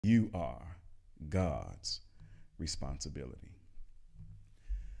You are God's responsibility.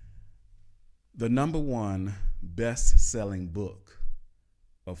 The number one best-selling book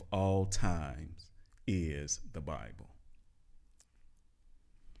of all times is the Bible.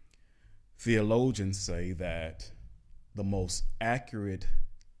 Theologians say that the most accurate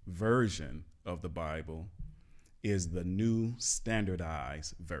version of the Bible is the New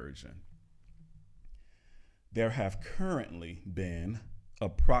Standardized Version. There have currently been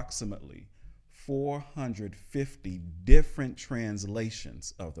approximately 450 different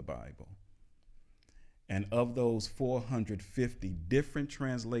translations of the Bible. And of those 450 different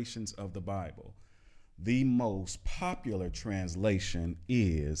translations of the Bible, the most popular translation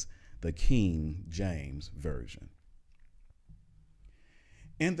is the King James Version.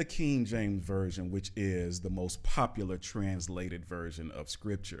 In the King James Version, which is the most popular translated version of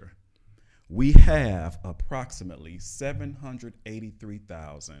Scripture, we have approximately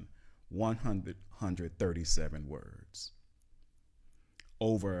 783,137 words.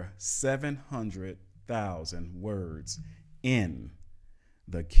 Over 700,000 words in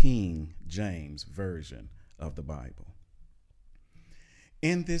the King James Version of the Bible.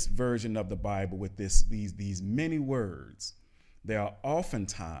 In this version of the Bible with these many words, there are often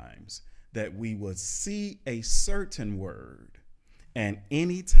times that we would see a certain word, and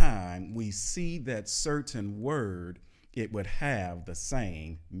anytime we see that certain word, it would have the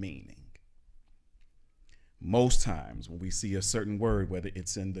same meaning. Most times when we see a certain word, whether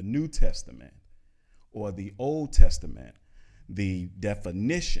it's in the New Testament or the Old Testament, the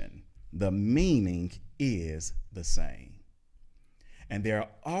definition, the meaning is the same. And there are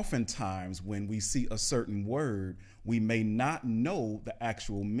often times when we see a certain word, we may not know the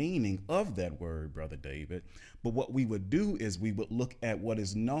actual meaning of that word, Brother David. But what we would do is we would look at what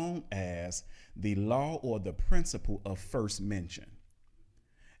is known as the law or the principle of first mention.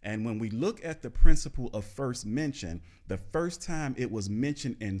 And when we look at the principle of first mention, the first time it was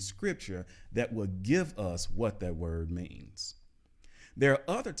mentioned in Scripture, that will give us what that word means. There are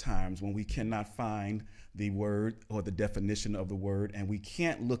other times when we cannot find the word or the definition of the word, and we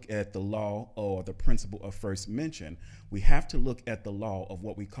can't look at the law or the principle of first mention. We have to look at the law of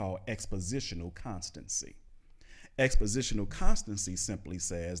what we call expositional constancy. Expositional constancy simply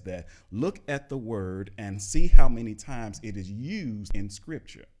says that look at the word and see how many times it is used in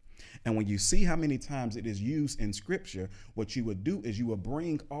Scripture. And when you see how many times it is used in Scripture, what you would do is you would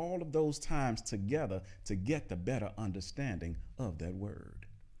bring all of those times together to get the better understanding of that word.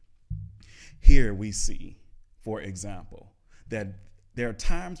 Here we see, for example, that there are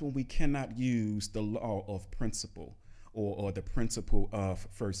times when we cannot use the law of principle or the principle of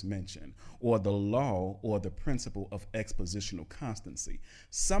first mention, or the law or the principle of expositional constancy.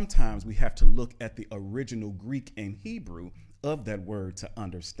 Sometimes we have to look at the original Greek and Hebrew of that word to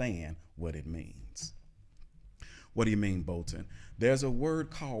understand what it means. What do you mean, Bolton? There's a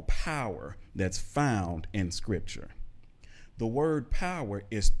word called power that's found in Scripture. The word power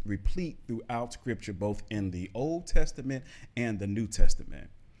is replete throughout Scripture, both in the Old Testament and the New Testament.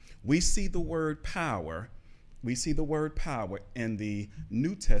 We see the word power in the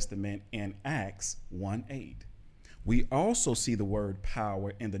New Testament in Acts 1:8. We also see the word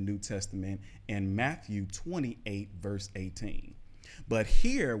power in the New Testament in Matthew 28, verse 18. But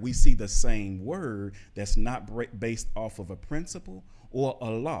here we see the same word that's not based off of a principle or a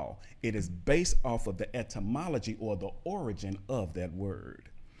law. It is based off of the etymology or the origin of that word.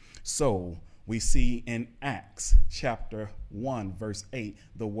 So we see in Acts chapter 1, verse 8,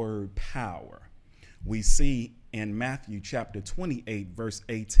 the word power. We see in Matthew chapter 28, verse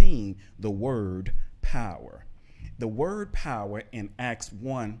 18, the word power. The word power in Acts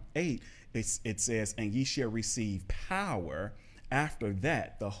 1:8, it says, and ye shall receive power. After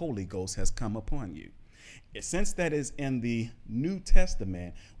that, the Holy Ghost has come upon you. Since that is in the New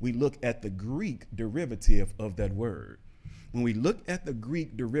Testament, we look at the Greek derivative of that word. When we look at the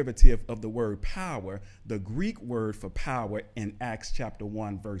Greek derivative of the word power, the Greek word for power in Acts chapter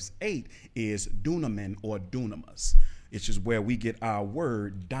 1, verse 8 is dunamin or dunamis. It's just where we get our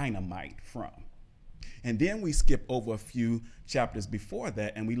word dynamite from. And then we skip over a few chapters before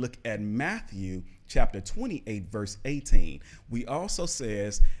that and we look at Matthew chapter 28, verse 18. We also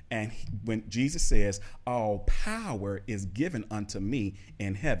says, and when Jesus says, all power is given unto me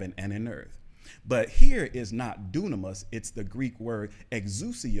in heaven and in earth. But here is not dunamis, it's the Greek word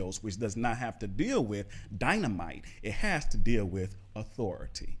exousios, which does not have to deal with dynamite. It has to deal with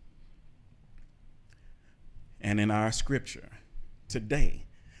authority. And in our scripture today,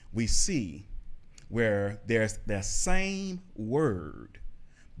 we see where there's the same word,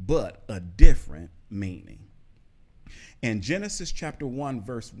 but a different meaning. In Genesis chapter 1,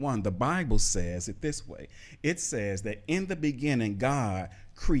 verse 1, the Bible says it this way. It says that in the beginning, God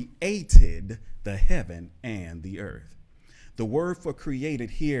created the heaven and the earth. The word for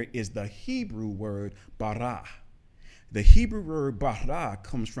created here is the Hebrew word bara. The Hebrew word bara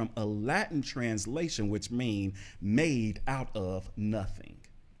comes from a Latin translation, which means made out of nothing.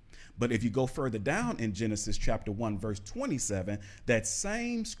 But if you go further down in Genesis chapter 1, verse 27, that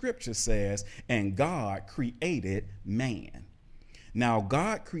same scripture says, and God created man. Now,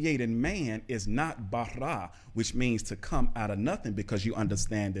 God created man is not bara, which means to come out of nothing, because you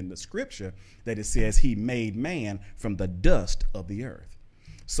understand in the scripture that it says he made man from the dust of the earth.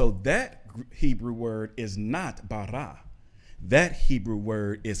 So that Hebrew word is not bara. That Hebrew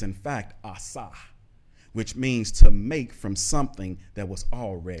word is in fact asa, which means to make from something that was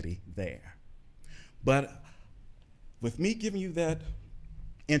already there. But with me giving you that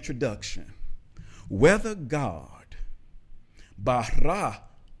introduction, whether God bara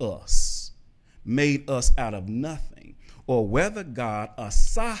us, made us out of nothing, or whether God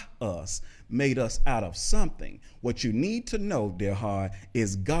asa us, made us out of something, what you need to know, dear heart,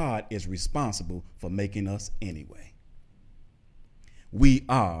 is God is responsible for making us anyway. We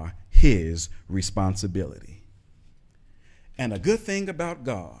are his responsibility. And a good thing about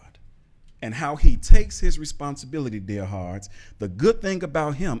God and how he takes his responsibility, dear hearts, the good thing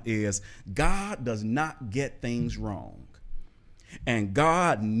about him is God does not get things wrong. And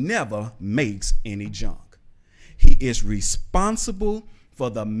God never makes any junk. He is responsible for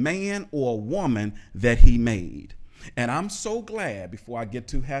the man or woman that he made. And I'm so glad, before I get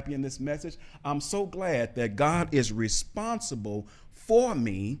too happy in this message, I'm so glad that God is responsible for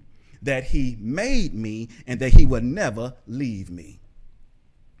me, that he made me, and that he will never leave me.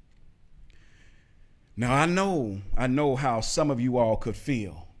 Now, I know how some of you all could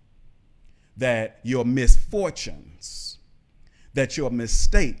feel that your misfortunes, that your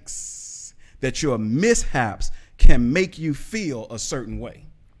mistakes, that your mishaps can make you feel a certain way.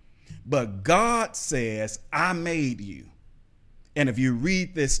 But God says, I made you. And if you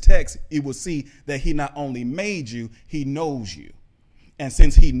read this text, you will see that he not only made you, he knows you. And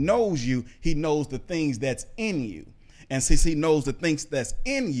since he knows you, he knows the things that's in you. And since he knows the things that's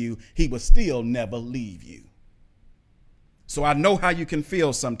in you, he will still never leave you. So I know how you can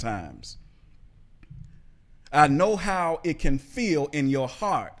feel sometimes. I know how it can feel in your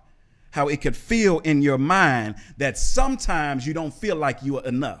heart, how it could feel in your mind that sometimes you don't feel like you are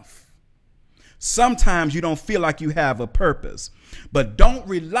enough. Sometimes you don't feel like you have a purpose. But don't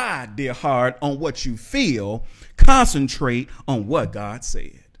rely, dear heart, on what you feel. Concentrate on what God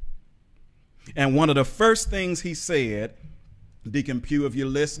said. And one of the first things he said, Deacon Pugh, if you're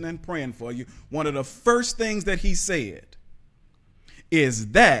listening, praying for you, one of the first things that he said is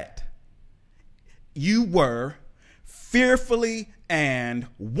that you were fearfully and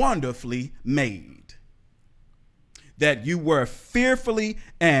wonderfully made. That you were fearfully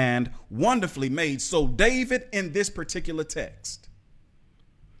and wonderfully made. So David, in this particular text,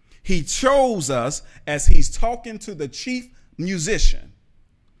 he chose us as he's talking to the chief musician.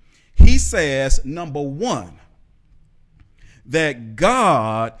 He says, number one, that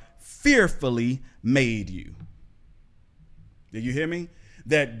God fearfully made you. Did you hear me?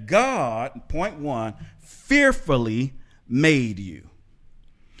 That God, point one, fearfully made you.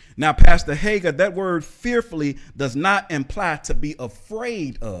 Now, Pastor Hager, that word fearfully does not imply to be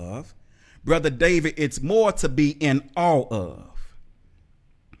afraid of. Brother David, it's more to be in awe of.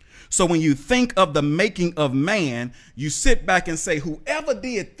 So when you think of the making of man, you sit back and say, whoever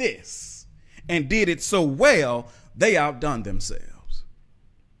did this and did it so well, they outdone themselves.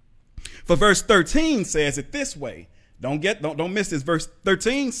 For verse 13 says it this way. Don't miss this. Verse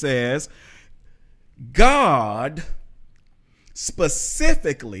 13 says, God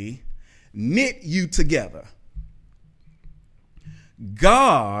specifically knit you together.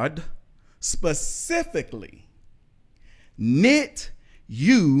 God specifically knit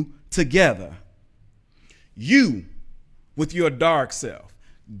you together. You with your dark self.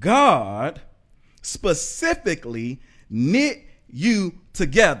 God specifically knit you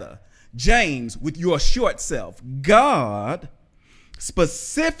together. James with your short self. God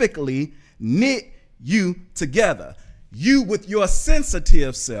specifically knit you together. You with your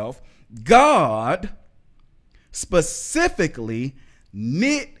sensitive self. God specifically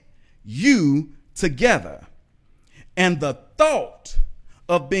knit you together. And the thought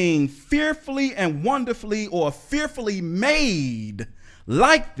of being fearfully and wonderfully or fearfully made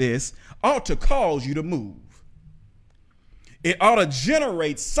like this ought to cause you to move. It ought to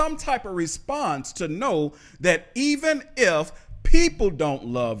generate some type of response to know that even if people don't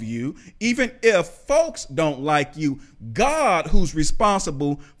love you, even if folks don't like you, God, who's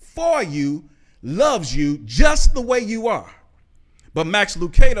responsible for you, loves you just the way you are. But Max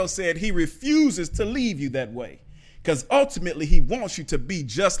Lucado said he refuses to leave you that way because ultimately he wants you to be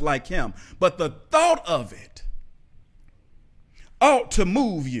just like him. But the thought of it ought to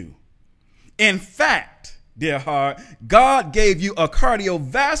move you. In fact, dear heart, God gave you a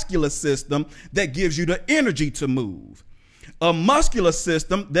cardiovascular system that gives you the energy to move, a muscular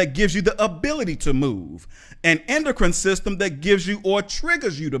system that gives you the ability to move, an endocrine system that gives you or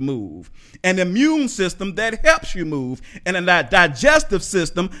triggers you to move, an immune system that helps you move, and a digestive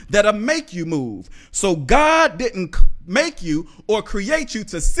system that'll make you move. So God didn't make you or create you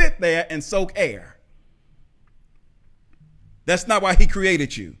to sit there and soak air. That's not why he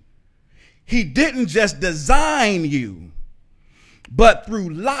created you. He didn't just design you, but through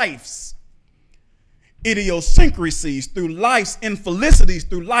life's idiosyncrasies, through life's infelicities,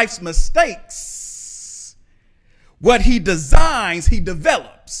 through life's mistakes, what he designs, he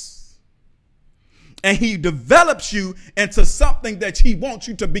develops. And he develops you into something that he wants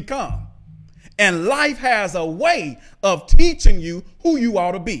you to become. And life has a way of teaching you who you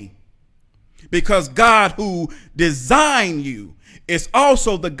ought to be. Because God who designed you is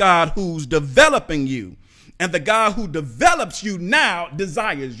also the God who's developing you. And the God who develops you now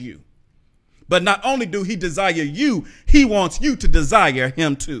desires you. But not only do he desire you, he wants you to desire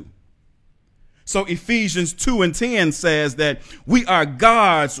him too. So Ephesians 2:10 says that we are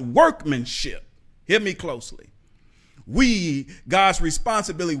God's workmanship. Hear me closely. God's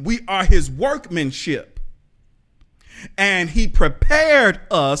responsibility, we are his workmanship. And he prepared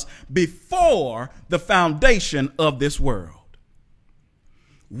us before the foundation of this world.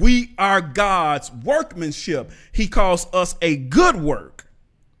 We are God's workmanship. He calls us a good work.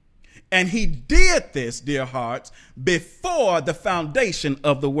 And he did this, dear hearts, before the foundation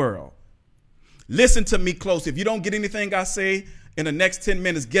of the world. Listen to me close. If you don't get anything I say in the next 10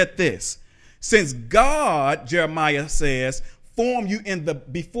 minutes, get this. Since God, Jeremiah says,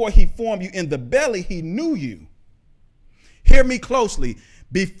 before he formed you in the belly, he knew you. Hear me closely.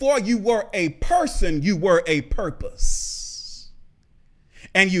 Before you were a person, you were a purpose.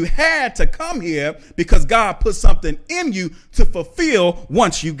 And you had to come here because God put something in you to fulfill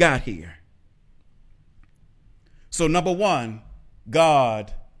once you got here. So number one,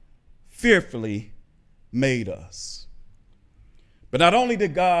 God fearfully made us. But not only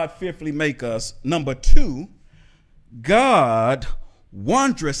did God fearfully make us, number two, God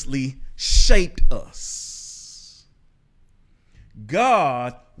wondrously shaped us.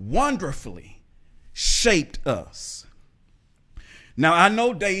 God wonderfully shaped us. Now, I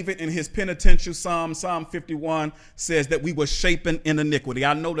know David in his penitential Psalm 51 says that we were shapen in iniquity.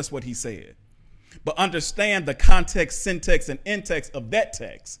 I know that's what he said. But understand the context, syntax, and in-text of that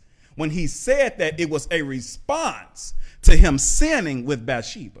text. When he said that, it was a response to him sinning with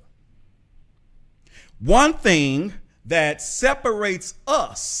Bathsheba. One thing that separates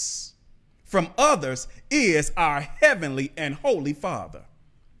us from others is our heavenly and holy Father.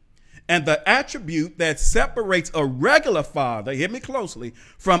 And the attribute that separates a regular father, hear me closely,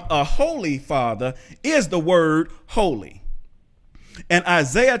 from a holy father is the word holy. And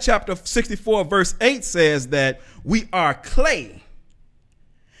Isaiah chapter 64 verse 8 says that we are clay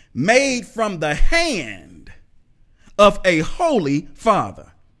made from the hand of a holy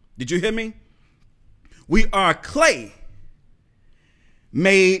father. Did you hear me? We are clay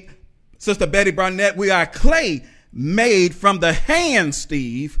made, Sister Betty Barnett, we are clay made from the hand,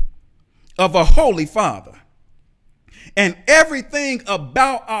 Steve, of a holy father. And everything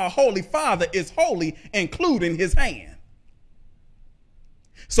about our holy father is holy, including his hand.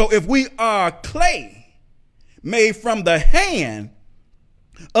 So if we are clay made from the hand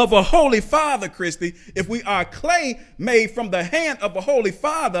of a holy father, Christy, if we are clay made from the hand of a holy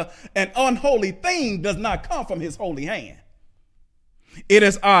father, an unholy thing does not come from his holy hand. It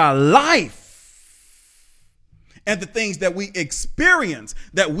is our life and the things that we experience,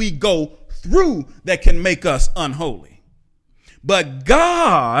 that we go through, that can make us unholy. But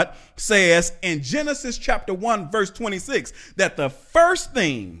God says in Genesis chapter 1 verse 26 that the first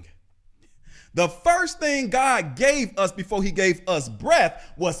thing God gave us before he gave us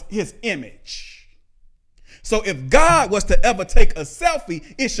breath was his image. So if God was to ever take a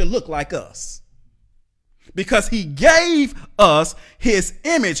selfie, it should look like us. Because he gave us his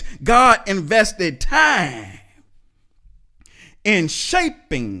image. God invested time in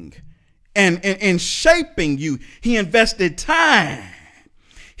shaping and in shaping you. He invested time.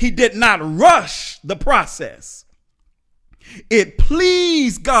 He did not rush the process. It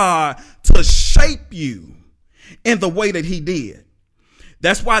pleased God to shape you in the way that he did.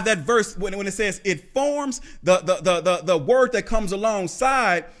 That's why that verse, when it says it forms, the word that comes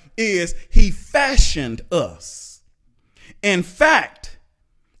alongside is he fashioned us. In fact,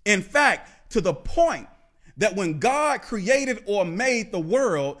 to the point that when God created or made the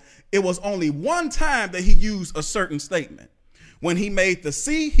world, it was only one time that he used a certain statement. When he made the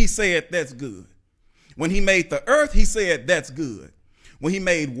sea, he said, that's good. When he made the earth, he said, that's good. When he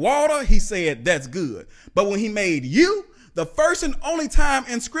made water, he said, that's good. But when he made you, the first and only time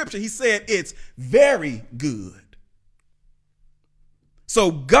in scripture, he said, it's very good.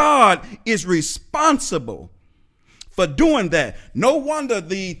 So God is responsible for doing that. No wonder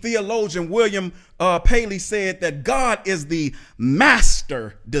the theologian William Paley said that God is the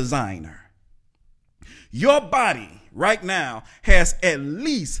master designer. Your body right now has at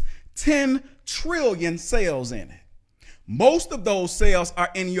least 10 trillion cells in it. Most of those cells are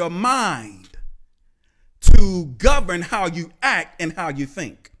in your mind to govern how you act and how you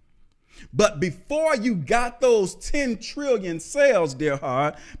think. But before you got those 10 trillion cells, dear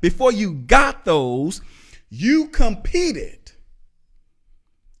heart, before you got those, you competed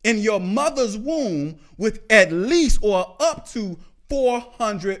in your mother's womb with at least or up to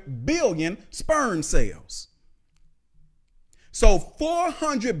 400 billion sperm cells. So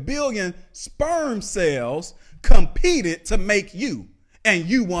 400 billion sperm cells competed to make you, and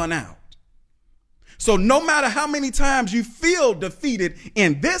you won out. So no matter how many times you feel defeated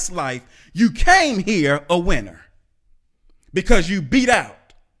in this life, you came here a winner because you beat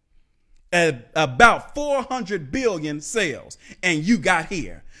out at about 400 billion cells and you got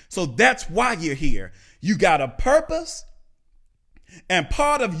here. So that's why you're here. You got a purpose, and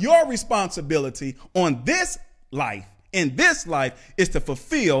part of your responsibility on this life, in this life, is to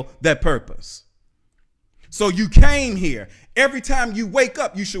fulfill that purpose. So you came here. Every time you wake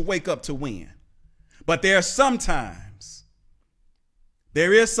up, you should wake up to win. But there are sometimes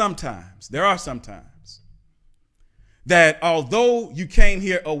that although you came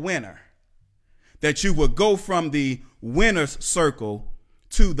here a winner, that you will go from the winner's circle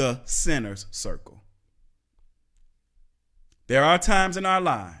to the sinner's circle. There are times in our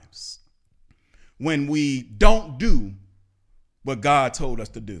lives when we don't do what God told us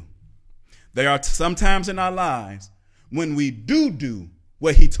to do. There are some times in our lives when we do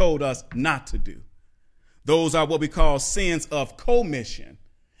what he told us not to do. Those are what we call sins of commission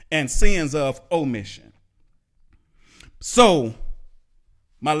and sins of omission. So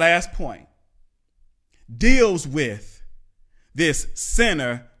my last point deals with this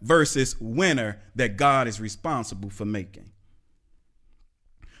sinner versus winner that God is responsible for making.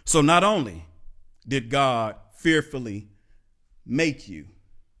 So not only did God fearfully make you,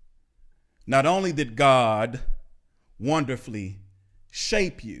 not only did God wonderfully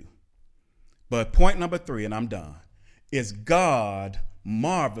shape you, but point number 3, and I'm done, is God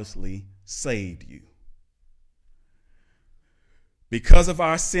marvelously saved you. Because of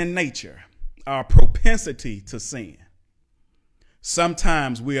our sin nature, our propensity to sin,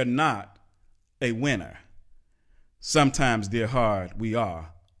 sometimes we are not a winner. Sometimes, dear heart, we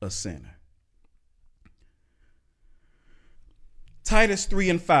are a sinner. Titus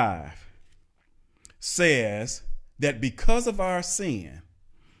 3:5 says that because of our sin,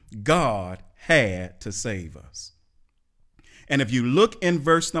 God had to save us. And if you look in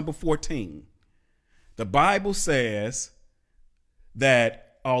verse number 14, the Bible says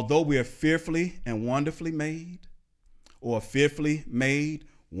that although we are fearfully and wonderfully made, or fearfully made,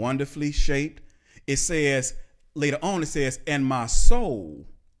 wonderfully shaped, it says, later on it says, and my soul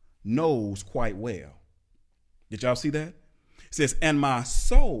knows quite well. Did y'all see that? It says, and my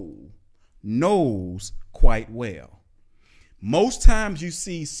soul knows quite well. Most times you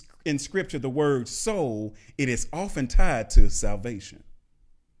see in scripture the word soul, it is often tied to salvation,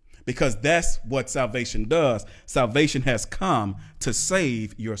 because that's what salvation does. Salvation has come to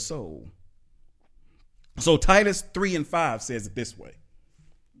save your soul. So Titus 3:5 says it this way.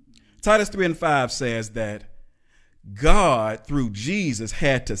 Titus 3:5 says that God, through Jesus,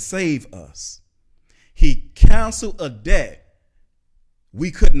 had to save us. He canceled a debt we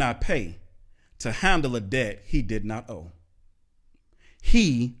could not pay to handle a debt he did not owe.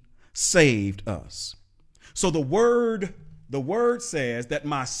 He saved us. So the word says that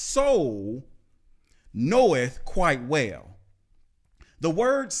my soul knoweth quite well. The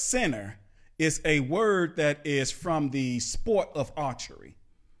word sinner is a word that is from the sport of archery.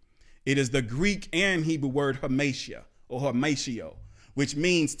 It is the Greek and Hebrew word hermatia or hermatio, which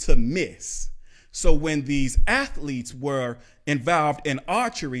means to miss. So when these athletes were involved in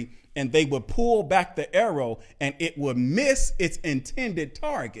archery and they would pull back the arrow and it would miss its intended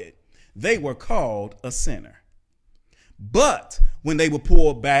target, they were called a sinner. But when they were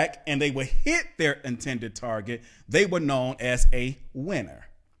pulled back and they would hit their intended target, they were known as a winner.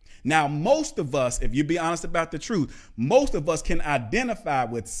 Now, most of us, if you be honest about the truth, most of us can identify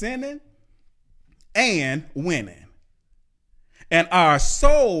with sinning and winning. And our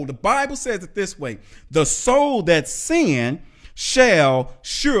soul, the Bible says it this way: the soul that sins shall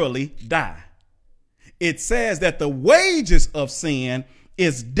surely die. It says that the wages of sin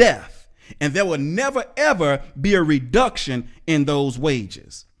is death, and there will never, ever be a reduction in those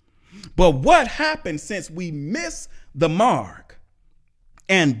wages. But what happened since we missed the mark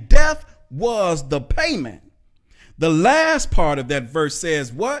and death was the payment? The last part of that verse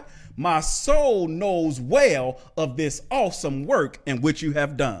says what? My soul knows well of this awesome work in which you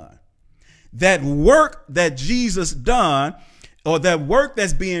have done. That work that Jesus done, or that work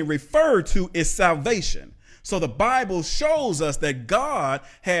that's being referred to, is salvation. So the Bible shows us that God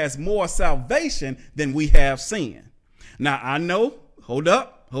has more salvation than we have sin. Now, I know, hold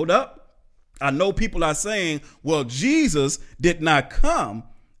up. I know people are saying, well, Jesus did not come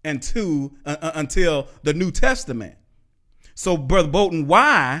until the New Testament. So, Brother Bolton,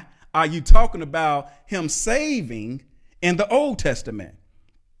 why are you talking about him saving in the Old Testament?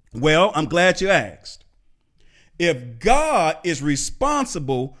 Well, I'm glad you asked. If God is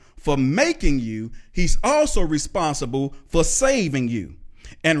responsible for making you, he's also responsible for saving you.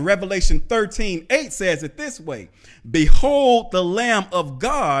 And Revelation 13:8 says it this way: behold the Lamb of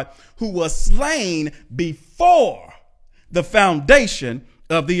God who was slain before the foundation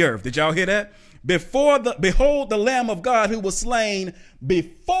of the earth. Did y'all hear that? Behold the Lamb of God who was slain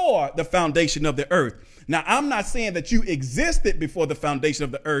before the foundation of the earth. Now, I'm not saying that you existed before the foundation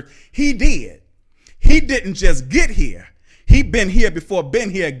of the earth. He did. He didn't just get here. He been here before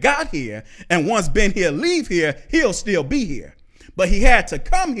been here got here. And once been here leave here, he'll still be here. But he had to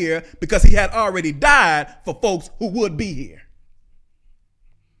come here because he had already died for folks who would be here.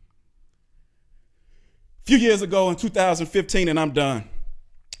 A few years ago in 2015, and I'm done.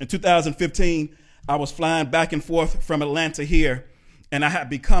 In 2015, I was flying back and forth from Atlanta here, and I had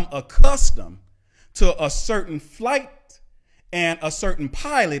become accustomed to a certain flight and a certain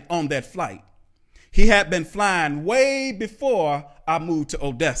pilot on that flight. He had been flying way before I moved to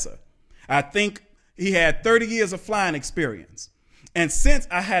Odessa. I think he had 30 years of flying experience. And since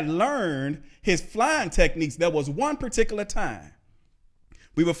I had learned his flying techniques, there was one particular time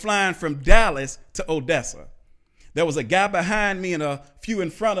we were flying from Dallas to Odessa. There was a guy behind me and a few in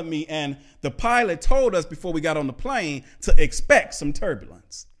front of me, and the pilot told us before we got on the plane to expect some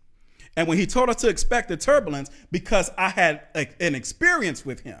turbulence. And when he told us to expect the turbulence, because I had an experience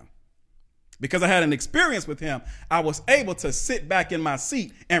with him, I was able to sit back in my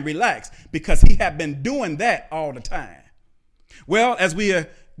seat and relax because he had been doing that all the time. Well, as we are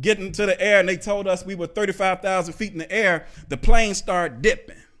getting to the air and they told us we were 35,000 feet in the air, the plane started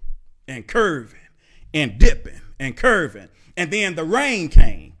dipping and curving and dipping and curving. And then the rain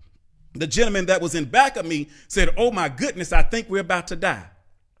came. The gentleman that was in back of me said, "Oh my goodness, I think we're about to die.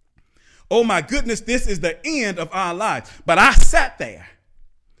 Oh my goodness, this is the end of our lives." But I sat there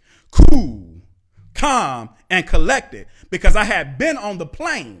cool, calm, and collected because I had been on the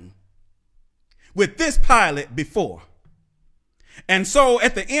plane with this pilot before. And so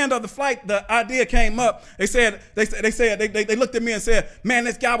at the end of the flight, the idea came up. They looked at me and said, "Man,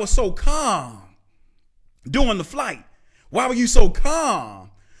 this guy was so calm during the flight. Why were you so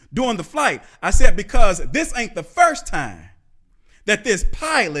calm during the flight?" I said, "Because this ain't the first time that this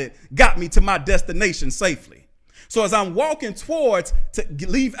pilot got me to my destination safely." So as I'm walking towards to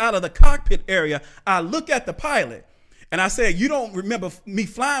leave out of the cockpit area, I look at the pilot and I said, "You don't remember me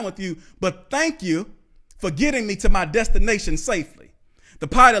flying with you, but thank you for getting me to my destination safely." The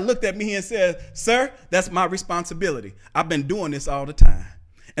pilot looked at me and said, "Sir, that's my responsibility. I've been doing this all the time."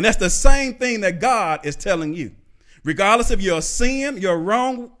 And that's the same thing that God is telling you. Regardless of your sin, your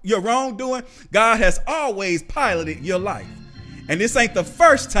wrongdoing, God has always piloted your life. And this ain't the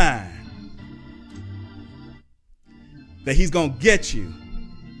first time that he's going to get you,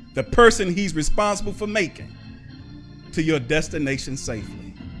 the person he's responsible for making, to your destination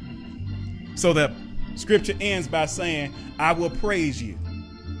safely. So the scripture ends by saying, "I will praise you.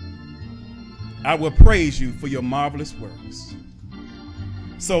 I will praise you for your marvelous works."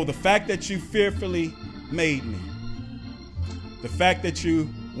 So the fact that you fearfully made me, the fact that you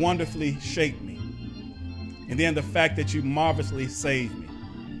wonderfully shaped me, and then the fact that you marvelously saved me,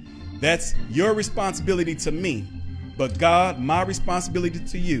 that's your responsibility to me. But God, my responsibility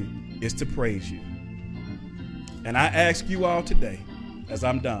to you is to praise you. And I ask you all today, as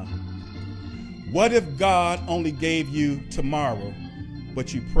I'm done, what if God only gave you tomorrow,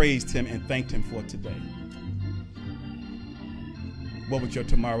 but you praised him and thanked him for today? what would your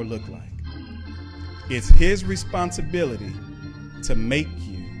tomorrow look like? It's his responsibility to make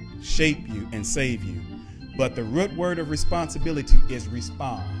you, shape you, and save you. But the root word of responsibility is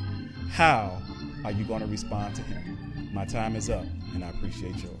respond. How are you going to respond to him? My time is up, and I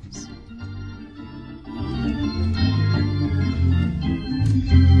appreciate yours.